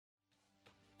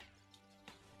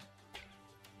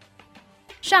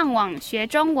上网学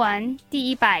中文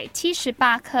第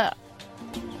178课。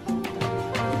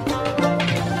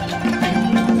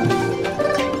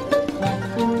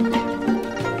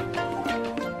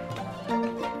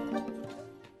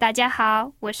大家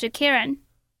好，我是 Karen。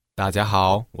大家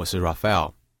好，我是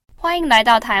Raphael。欢迎来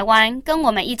到台湾，跟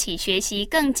我们一起学习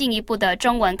更进一步的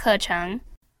中文课程。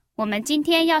我们今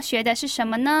天要学的是什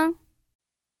么呢？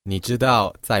你知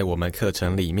道在我们课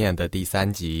程里面的第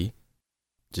3集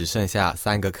只剩下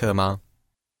3个课吗？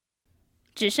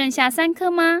只剩下3课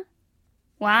吗？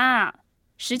哇，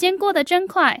时间过得真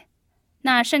快。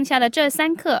那剩下的这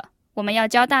3课，我们要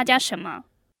教大家什么？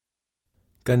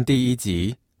跟第1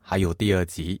集还有第2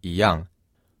集一样，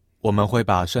我们会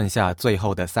把剩下最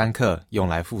后的3课用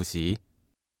来复习。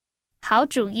好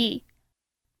主意。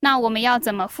那我们要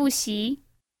怎么复习？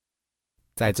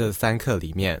在这3课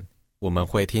里面，我们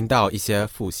会听到一些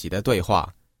复习的对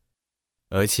话，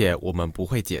而且我们不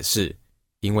会解释，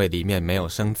因为里面没有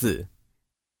生字。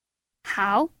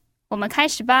好，我们开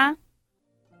始吧。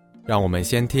让我们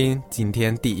先听今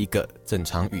天第1个正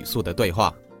常语速的对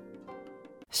话。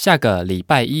下个礼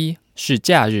拜一是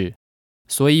假日，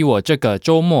所以我这个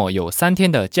周末有3天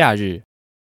的假日。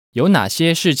有哪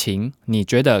些事情你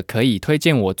觉得可以推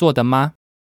荐我做的吗？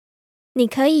你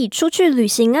可以出去旅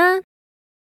行啊。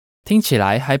听起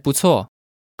来还不错，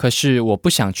可是我不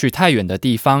想去太远的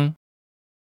地方。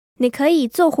你可以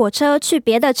坐火车去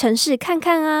别的城市看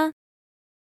看啊。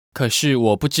可是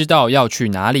我不知道要去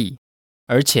哪里，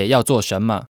而且要做什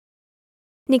么。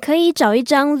你可以找一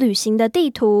张旅行的地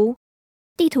图，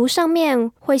地图上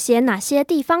面会写哪些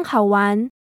地方好玩，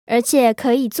而且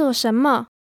可以做什么。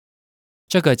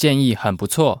这个建议很不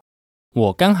错，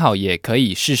我刚好也可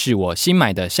以试试我新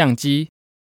买的相机。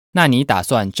那你打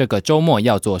算这个周末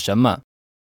要做什么？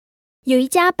有一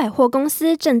家百货公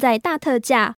司正在大特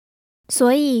价，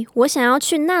所以我想要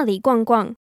去那里逛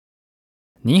逛。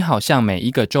你好像每一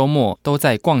个周末都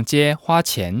在逛街花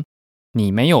钱，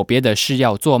你没有别的事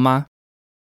要做吗？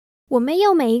我没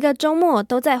有每一个周末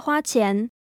都在花钱，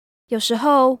有时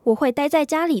候我会待在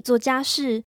家里做家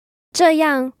事，这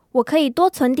样我可以多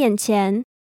存点钱，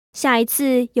下一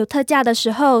次有特价的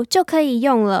时候就可以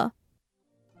用了。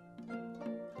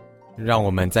让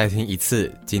我们再听一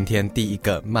次今天第1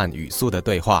个慢语速的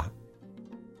对话。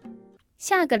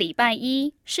下个礼拜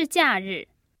一是假日，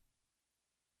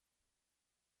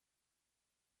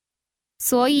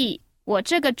所以我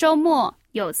这个周末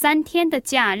有3天的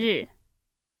假日。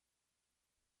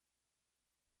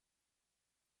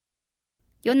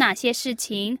有哪些事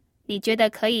情你觉得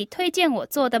可以推荐我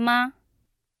做的吗？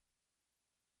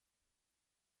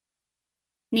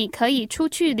你可以出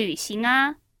去旅行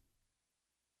啊。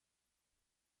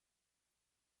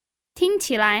听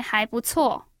起来还不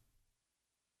错。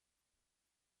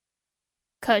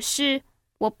可是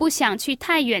我不想去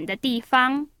太远的地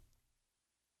方。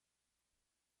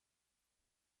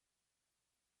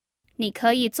你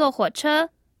可以坐火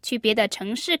车去别的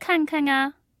城市看看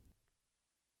啊。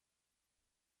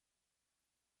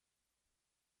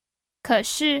可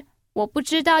是我不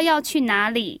知道要去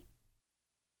哪里，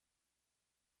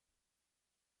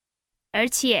而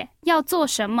且要做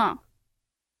什么。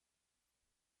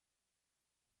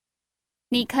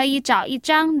你可以找一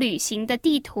张旅行的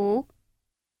地图，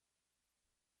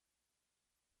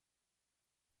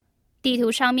地图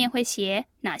上面会写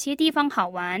哪些地方好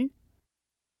玩，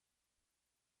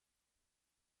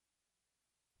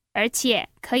而且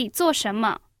可以做什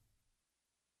么。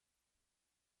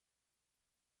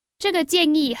这个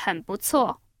建议很不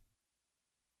错。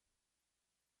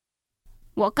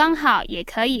我刚好也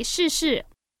可以试试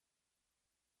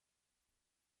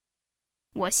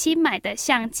我新买的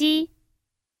相机。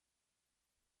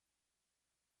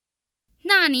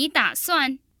那你打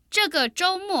算这个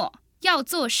周末要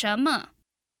做什么？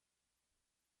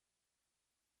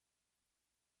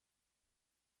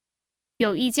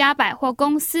有一家百货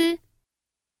公司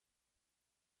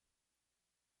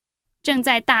正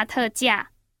在大特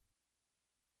价，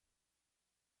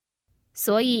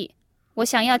所以我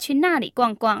想要去那里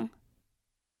逛逛。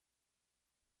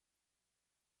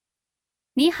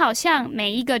你好像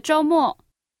每一个周末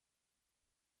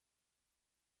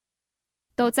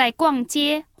都在逛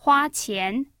街花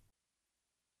钱。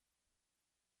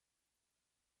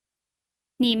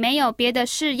你没有别的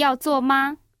事要做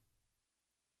吗？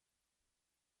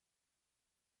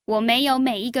我没有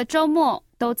每一个周末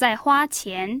都在花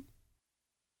钱。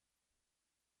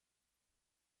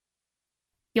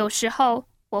有时候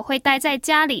我会待在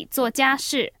家里做家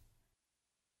事。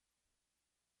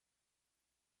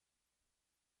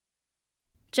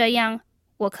这样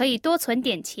我可以多存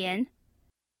点钱。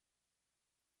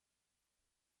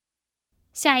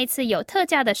下一次有特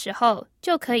价的时候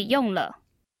就可以用了。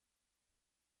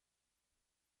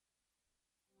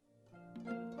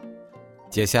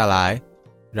接下来，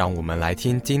让我们来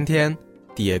听今天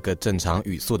第二个正常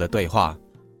语速的对话。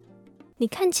你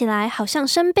看起来好像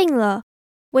生病了，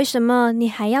为什么你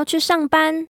还要去上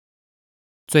班？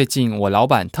最近我老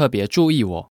板特别注意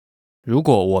我，如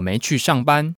果我没去上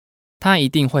班，他一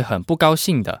定会很不高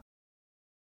兴的。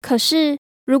可是，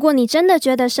如果你真的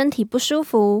觉得身体不舒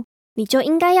服，你就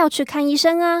应该要去看医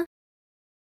生啊。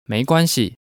没关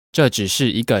系，这只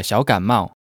是一个小感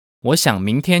冒，我想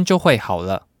明天就会好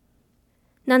了。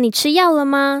那你吃药了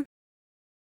吗？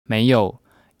没有，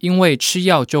因为吃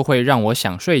药就会让我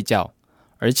想睡觉，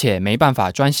而且没办法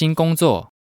专心工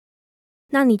作。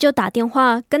那你就打电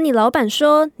话跟你老板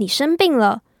说你生病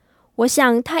了，我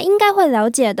想他应该会了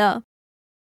解的。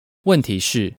问题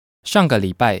是，上个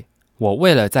礼拜我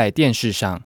为了在电视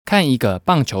上看一个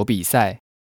棒球比赛，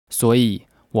所以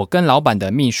我跟老板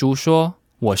的秘书说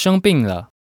我生病了。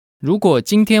如果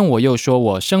今天我又说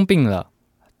我生病了，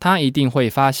他一定会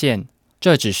发现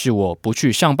这只是我不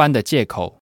去上班的借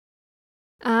口。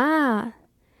啊，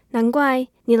难怪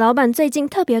你老板最近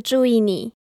特别注意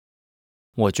你。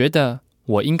我觉得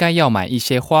我应该要买一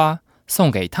些花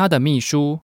送给他的秘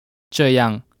书，这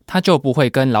样他就不会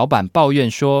跟老板抱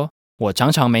怨说我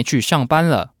常常没去上班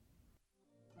了。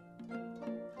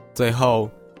最后，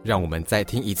让我们再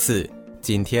听一次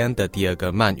今天的第二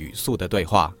个慢语速的对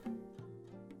话。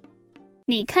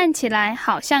你看起来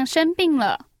好像生病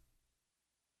了，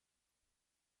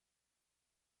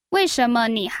为什么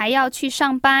你还要去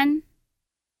上班？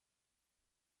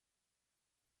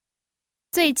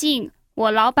最近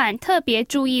我老板特别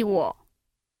注意我，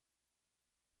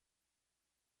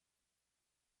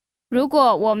如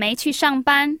果我没去上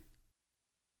班，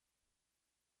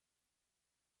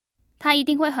他一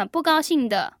定会很不高兴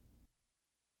的。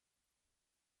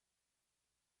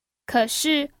可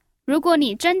是，如果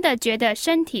你真的觉得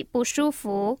身体不舒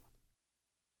服，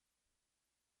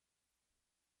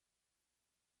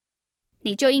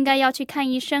你就应该要去看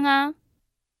医生啊。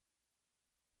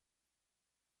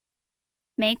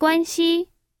没关系，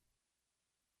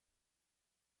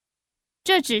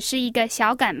这只是一个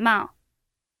小感冒，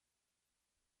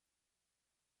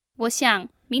我想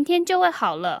明天就会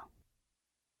好了。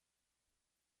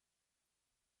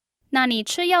那你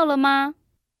吃药了吗？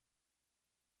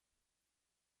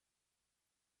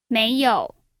没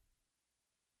有，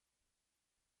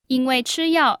因为吃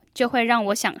药就会让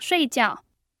我想睡觉，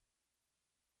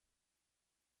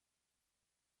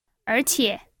而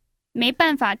且没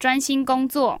办法专心工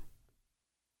作。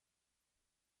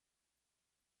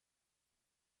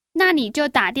那你就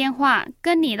打电话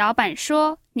跟你老板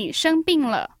说你生病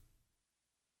了。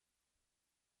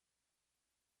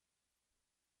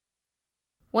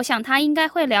我想他应该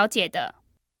会了解的。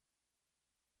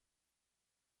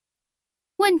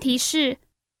问题是，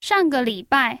上个礼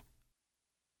拜，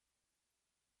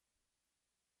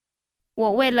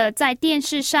我为了在电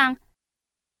视上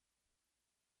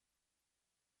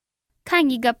看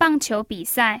一个棒球比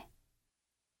赛，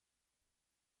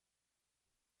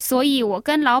所以我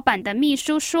跟老板的秘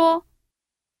书说，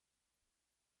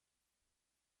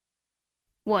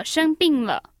我生病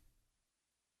了。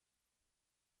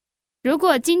如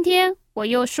果今天我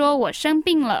又说我生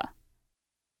病了，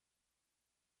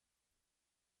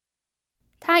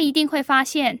他一定会发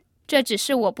现这只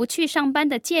是我不去上班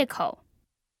的借口。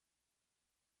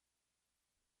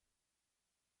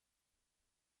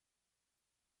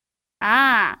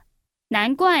啊，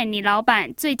难怪你老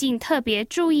板最近特别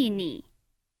注意你。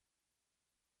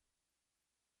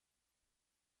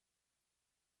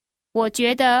我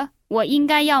觉得我应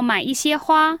该要买一些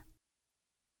花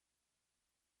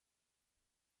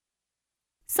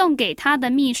送给他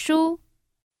的秘书，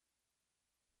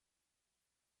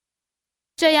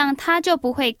这样他就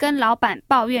不会跟老板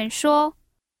抱怨说，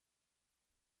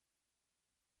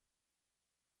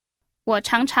我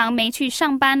常常没去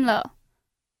上班了。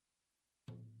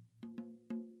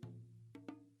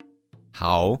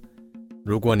好，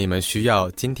如果你们需要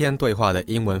今天对话的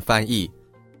英文翻译，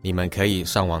你们可以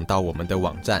上网到我们的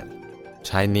网站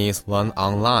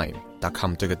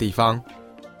ChineseLearnOnline.com 这个地方。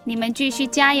你们继续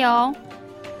加油！